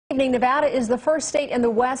evening. Nevada is the first state in the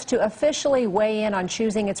West to officially weigh in on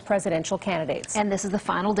choosing its presidential candidates. And this is the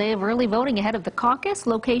final day of early voting ahead of the caucus.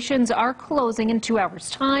 Locations are closing in 2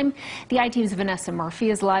 hours' time. The I-Team's Vanessa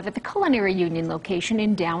Murphy is live at the Culinary Union location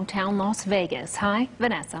in downtown Las Vegas. Hi,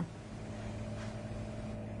 Vanessa.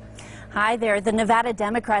 Hi there. The Nevada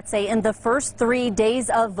Democrats say in the first 3 days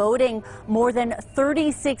of voting, more than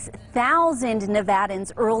 36,000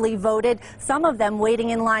 Nevadans early voted, some of them waiting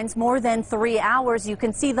in lines more than 3 hours. You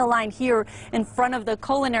can see the line here in front of the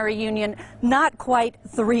Culinary Union, not quite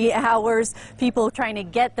 3 hours. People trying to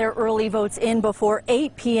get their early votes in before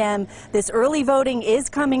 8 p.m. This early voting is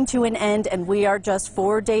coming to an end, and we are just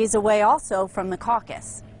 4 days away also from the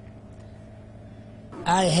caucus.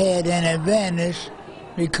 I had an advantage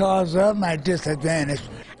because of my disadvantage.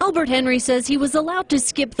 Albert Henry says he was allowed to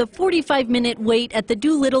skip the 45-minute wait at the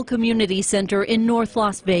Doolittle Community Center in North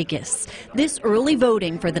Las Vegas. This early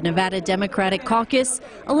voting for the Nevada Democratic Caucus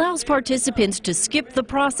allows participants to skip the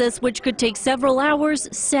process, which could take several hours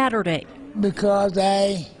Saturday. Because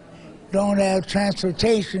I don't have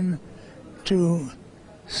transportation to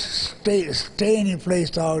stay any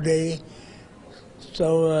place all day,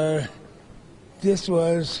 so this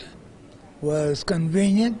was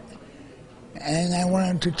convenient, and I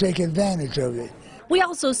wanted to take advantage of it. We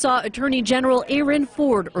also saw Attorney General Aaron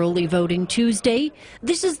Ford early voting Tuesday.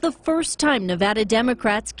 This is the first time Nevada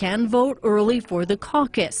Democrats can vote early for the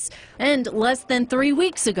caucus. And less than 3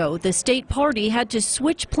 weeks ago, the state party had to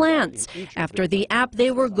switch plans after the app they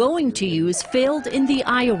were going to use failed in the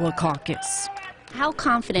Iowa caucus. How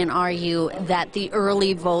confident are you that the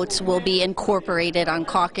early votes will be incorporated on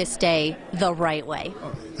caucus day the right way?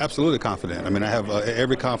 Absolutely confident. I mean, I have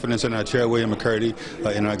every confidence in our chair, William McCurdy,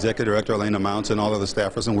 in our executive director, Elena Mounts, and all of the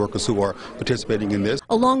staffers and workers who are participating in this.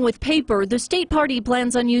 Along with paper, the state party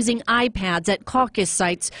plans on using iPads at caucus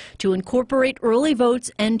sites to incorporate early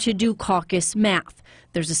votes and to do caucus math.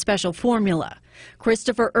 There's a special formula.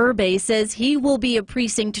 Christopher Urbay says he will be a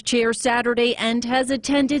precinct chair Saturday and has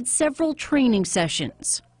attended several training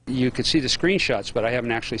sessions. You could see the screenshots, but I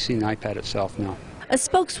haven't actually seen the iPad itself, no. A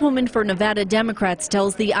spokeswoman for Nevada Democrats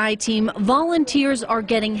tells the I-Team volunteers are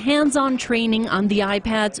getting hands-on training on the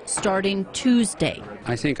iPads starting Tuesday.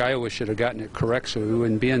 I think Iowa should have gotten it correct so we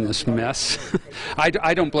wouldn't be in this mess.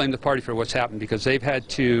 I don't blame the party for what's happened because they've had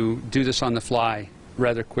to do this on the fly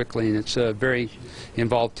rather quickly, and it's a very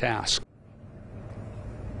involved task.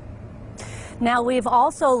 Now, we've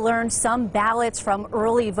also learned some ballots from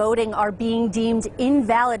early voting are being deemed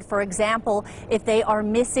invalid, for example, if they are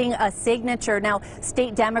missing a signature. Now,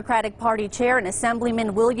 State Democratic Party Chair and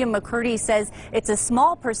Assemblyman William McCurdy says it's a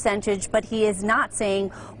small percentage, but he is not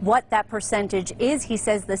saying what that percentage is. He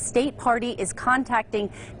says the state party is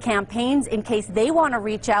contacting campaigns in case they want to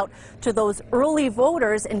reach out to those early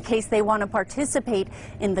voters in case they want to participate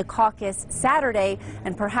in the caucus Saturday,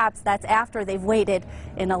 and perhaps that's after they've waited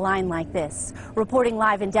in a line like this. Reporting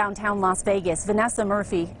live in downtown Las Vegas, Vanessa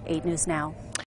Murphy, 8 News Now.